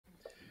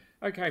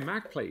Okay,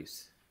 Mark,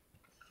 please.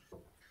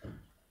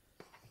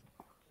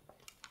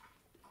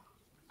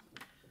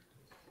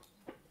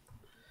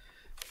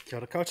 Kia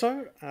ora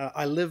koutou.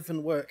 I live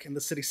and work in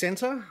the city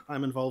centre.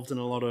 I'm involved in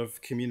a lot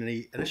of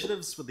community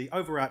initiatives with the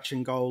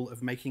overarching goal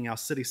of making our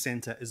city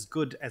centre as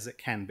good as it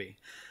can be.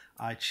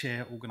 I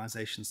chair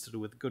organisations to do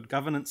with good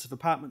governance of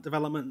apartment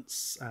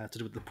developments, to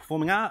do with the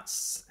performing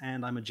arts,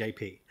 and I'm a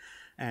JP.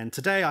 And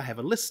today I have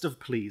a list of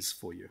pleas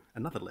for you,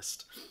 another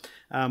list.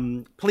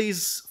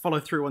 Please follow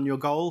through on your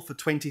goal for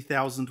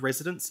 20,000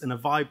 residents in a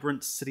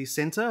vibrant city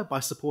centre by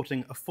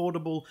supporting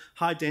affordable,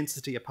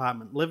 high-density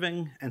apartment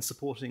living and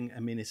supporting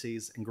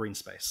amenities and green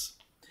space.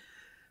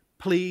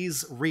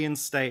 Please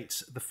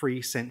reinstate the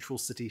free Central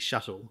City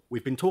shuttle.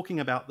 We've been talking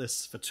about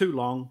this for too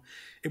long.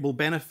 It will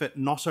benefit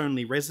not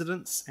only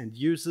residents and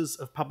users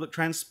of public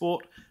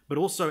transport, but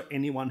also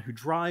anyone who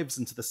drives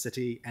into the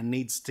city and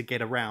needs to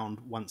get around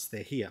once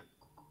they're here.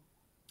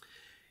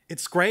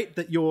 It's great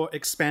that you're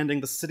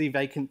expanding the city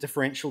vacant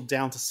differential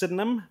down to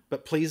Sydenham,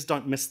 but please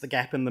don't miss the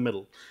gap in the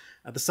middle.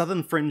 The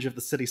southern fringe of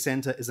the city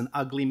centre is an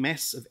ugly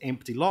mess of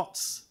empty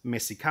lots,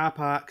 messy car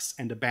parks,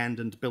 and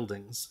abandoned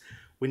buildings.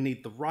 We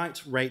need the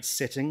right rate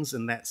settings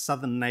in that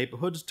southern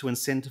neighbourhood to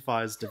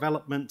incentivise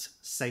development,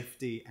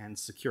 safety, and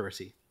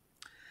security.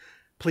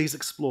 Please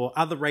explore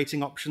other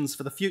rating options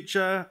for the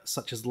future,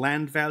 such as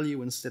land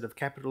value instead of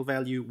capital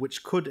value,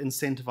 which could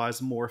incentivise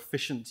more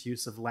efficient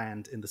use of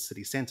land in the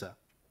city centre.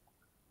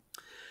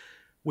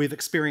 We've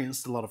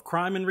experienced a lot of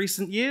crime in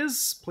recent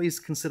years. Please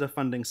consider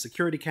funding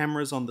security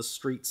cameras on the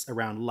streets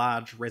around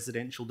large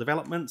residential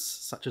developments,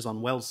 such as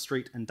on Wells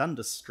Street and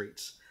Dundas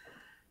Street.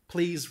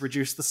 Please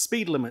reduce the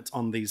speed limit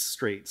on these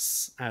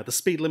streets. The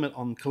speed limit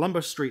on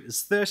Colombo Street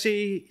is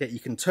 30, yet you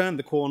can turn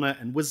the corner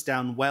and whiz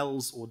down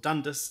Wells or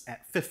Dundas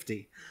at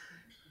 50.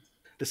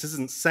 This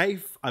isn't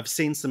safe. I've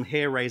seen some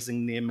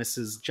hair-raising near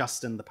misses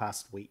just in the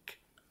past week.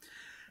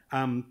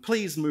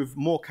 Please move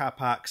more car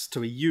parks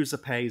to a user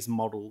pays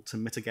model to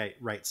mitigate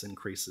rates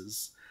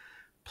increases.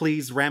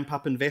 Please ramp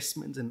up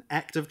investment in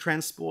active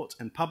transport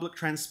and public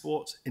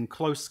transport in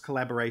close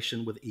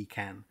collaboration with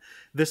ECAN.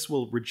 This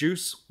will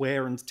reduce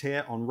wear and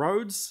tear on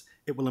roads,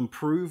 it will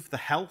improve the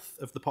health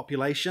of the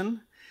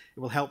population, it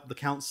will help the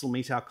council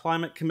meet our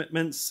climate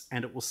commitments,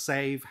 and it will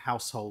save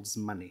households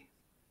money.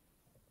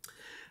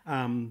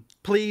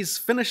 Please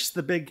finish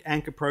the big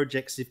anchor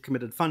projects you've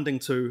committed funding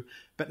to,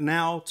 but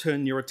now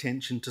turn your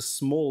attention to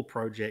small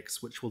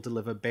projects which will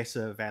deliver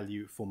better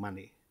value for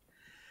money.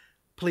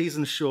 Please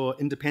ensure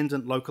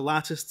independent local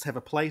artists have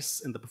a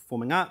place in the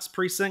performing arts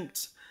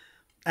precinct.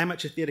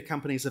 Amateur theatre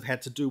companies have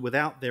had to do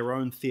without their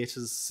own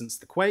theatres since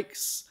the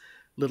Quakes.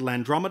 Little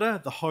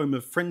Andromeda, the home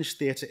of fringe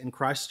theatre in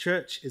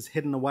Christchurch, is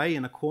hidden away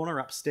in a corner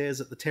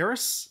upstairs at the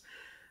terrace.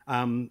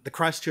 The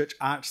Christchurch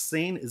art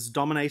scene is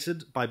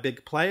dominated by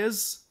big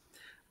players.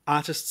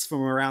 Artists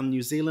from around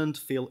New Zealand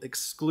feel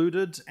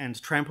excluded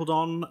and trampled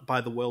on by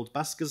the World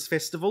Buskers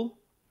Festival.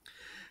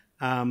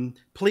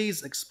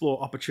 Please explore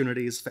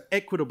opportunities for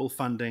equitable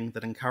funding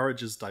that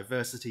encourages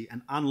diversity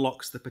and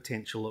unlocks the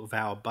potential of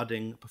our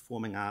budding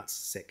performing arts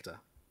sector.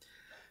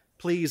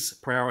 Please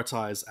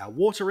prioritise our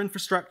water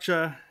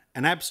infrastructure.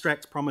 An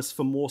abstract promise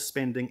for more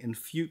spending in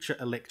future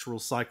electoral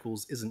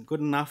cycles isn't good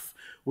enough.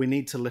 We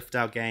need to lift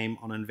our game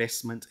on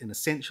investment in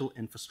essential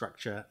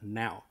infrastructure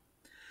now.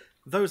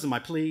 Those are my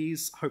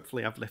pleas.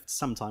 Hopefully I've left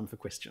some time for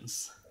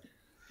questions.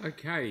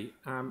 Okay,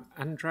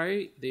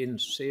 Andre, then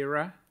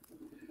Sarah,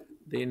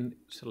 then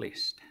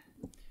Celeste.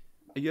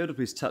 Are you able to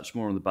please touch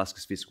more on the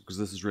Buskers Festival, because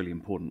this is really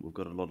important. We've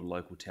got a lot of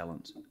local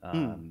talent,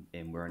 and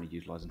we're only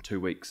utilising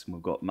 2 weeks, and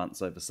we've got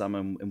months over summer,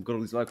 and we've got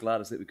all these local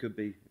artists that we could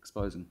be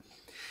exposing.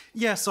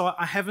 Yeah, so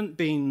I haven't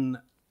been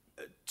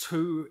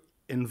too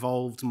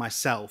involved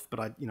myself, but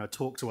I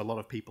talk to a lot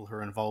of people who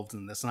are involved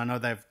in this, and I know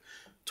they've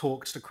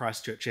talked to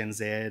Christchurch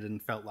NZ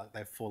and felt like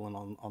they've fallen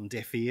on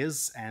deaf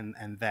ears, and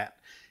that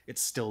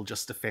it's still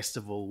just a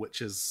festival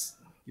which is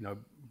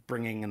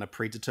bringing in a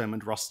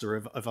predetermined roster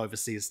of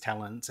overseas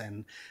talent,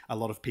 and a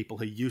lot of people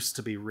who used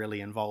to be really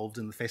involved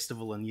in the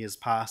festival in years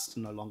past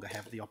no longer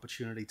have the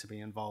opportunity to be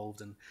involved,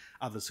 and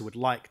others who would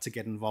like to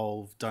get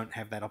involved don't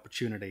have that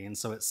opportunity. And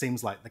so it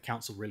seems like the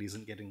council really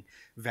isn't getting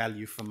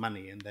value for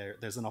money, and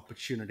there's an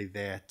opportunity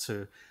there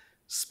to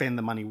spend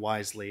the money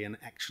wisely and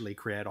actually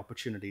create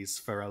opportunities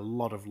for a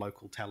lot of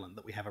local talent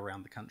that we have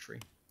around the country.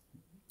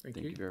 Thank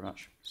you very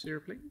much.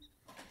 Sarah, please.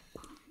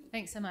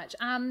 Thanks so much.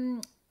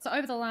 So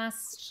over the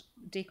last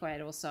decade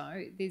or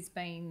so, there's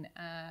been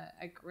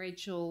a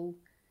gradual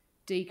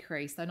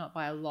decrease, though not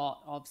by a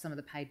lot, of some of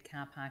the paid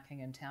car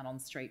parking in town on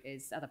street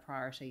as other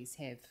priorities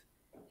have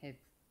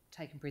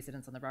taken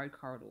precedence on the road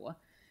corridor.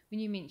 When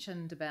you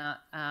mentioned about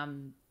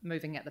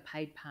moving out the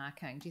paid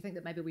parking, do you think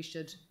that maybe we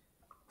should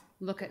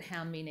look at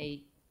how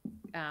many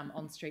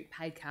on-street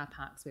paid car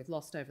parks we've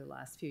lost over the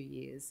last few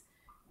years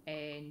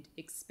and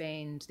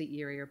expand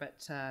the area a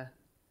bit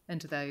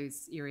into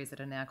those areas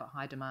that are now got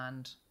high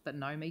demand but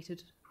no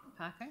metered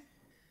parking?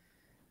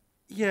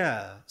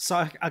 Yeah,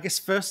 so I guess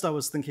first I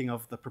was thinking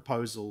of the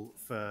proposal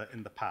for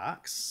in the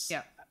parks,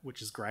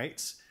 which is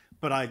great.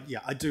 But I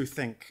do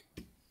think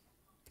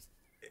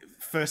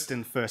first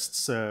in, first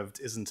served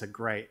isn't a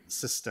great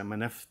system.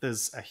 And if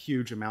there's a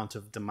huge amount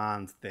of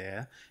demand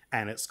there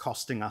and it's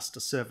costing us to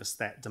service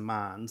that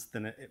demand,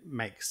 then it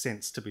makes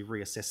sense to be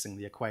reassessing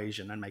the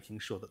equation and making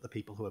sure that the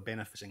people who are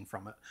benefiting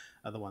from it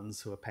are the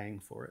ones who are paying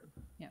for it.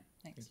 Yeah,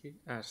 thanks. Thank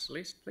you.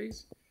 Celeste,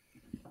 please.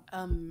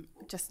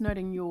 Just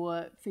noting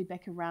your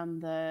feedback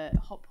around the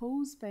hot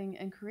pools being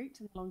incorrect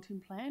in the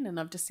long-term plan, and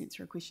I've just sent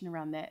through a question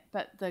around that.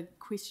 But the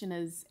question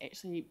is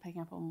actually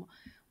picking up on what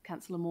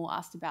Councillor Moore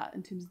asked about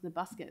in terms of the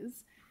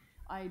buskers.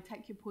 I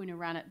take your point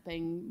around it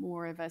being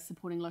more of a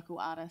supporting local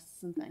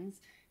artists and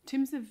things. In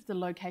terms of the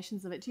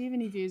locations of it, do you have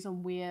any views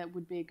on where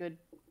would be a good,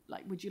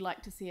 like, would you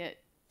like to see it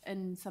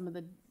in some of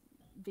the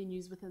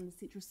venues within the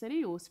central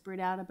city or spread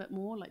out a bit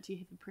more? Like, do you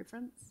have a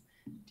preference?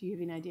 Do you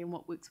have any idea on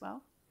what works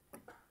well?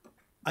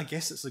 I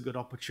guess it's a good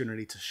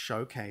opportunity to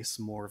showcase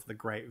more of the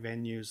great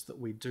venues that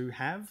we do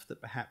have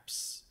that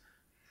perhaps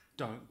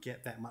don't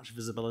get that much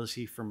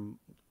visibility from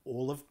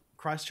all of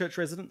Christchurch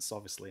residents.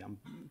 Obviously, I'm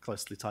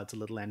closely tied to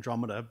Little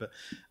Andromeda, but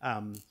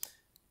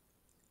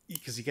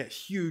because you get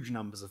huge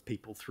numbers of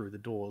people through the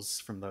doors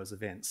from those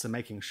events, so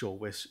making sure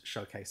we're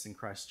showcasing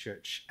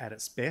Christchurch at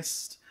its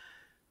best.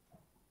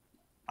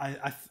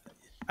 I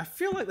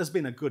feel like there's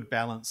been a good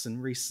balance in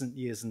recent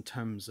years in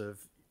terms of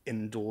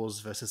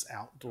indoors versus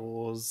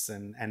outdoors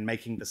and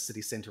making the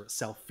city centre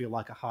itself feel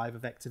like a hive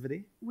of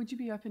activity. Would you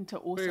be open to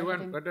also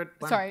One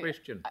Sorry,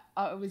 question.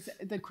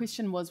 The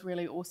question was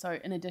really also,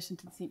 in addition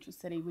to the central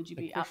city, would you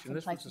be up for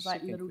places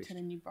like Littleton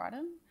and New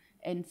Brighton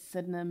and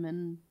Sydenham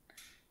and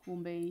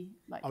Hornby?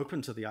 Like,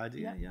 open to the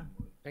idea, yeah.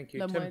 Thank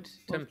you. Linwood.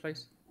 Tim,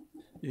 please.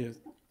 Yes,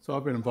 so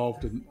I've been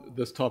involved in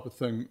this type of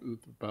thing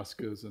with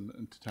buskers and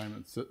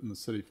entertainment in the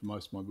city for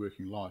most of my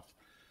working life.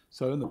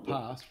 So in the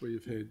past,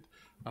 we've had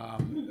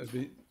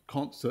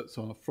concerts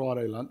on a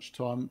Friday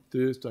lunchtime,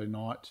 Thursday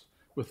night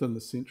within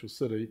the central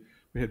city.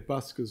 We had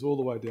buskers all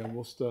the way down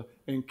Worcester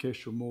and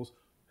Cashel Moors,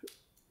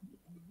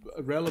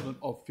 relevant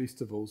of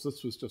festivals.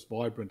 This was just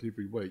vibrant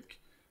every week.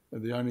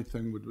 And the only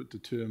thing would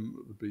determine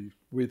would be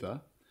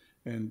weather.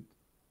 And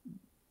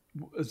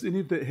is any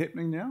of that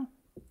happening now?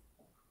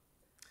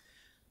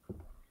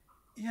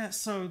 Yeah,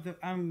 so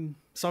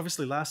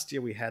obviously last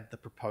year we had the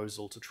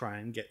proposal to try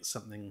and get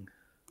something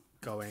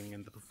going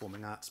in the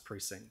performing arts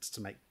precinct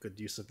to make good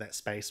use of that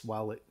space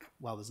while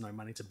there's no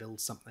money to build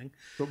something.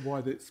 But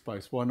why that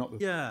space? Why not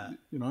the, Yeah.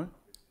 you know?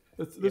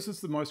 This is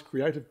the most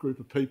creative group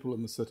of people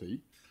in the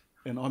city,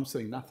 and I'm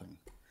seeing nothing.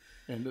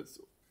 And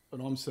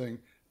I'm saying,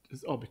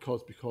 because,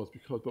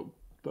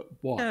 but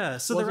why? Yeah,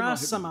 so Why is there it are not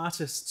some happening?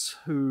 artists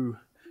who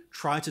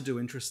try to do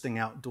interesting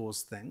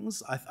outdoors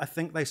things. I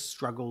think they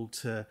struggle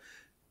to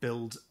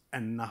build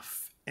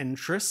enough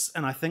interest,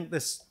 and I think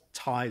this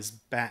ties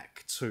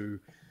back to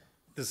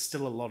there's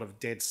still a lot of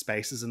dead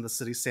spaces in the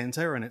city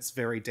centre, and it's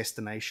very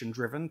destination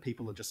driven.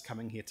 People are just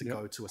coming here to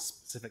go to a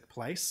specific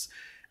place,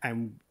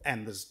 and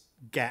there's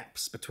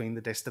gaps between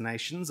the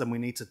destinations, and we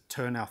need to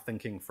turn our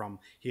thinking from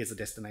here's a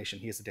destination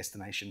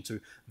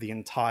to the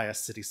entire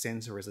city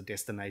centre is a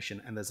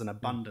destination, and there's an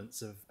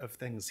abundance of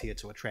things here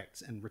to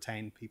attract and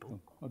retain people.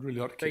 I'd really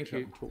like to catch up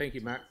and talk. Thank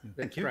you, Mark.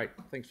 That's great.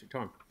 Thanks for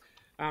your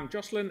time.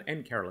 Jocelyn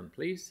and Carolyn,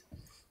 please.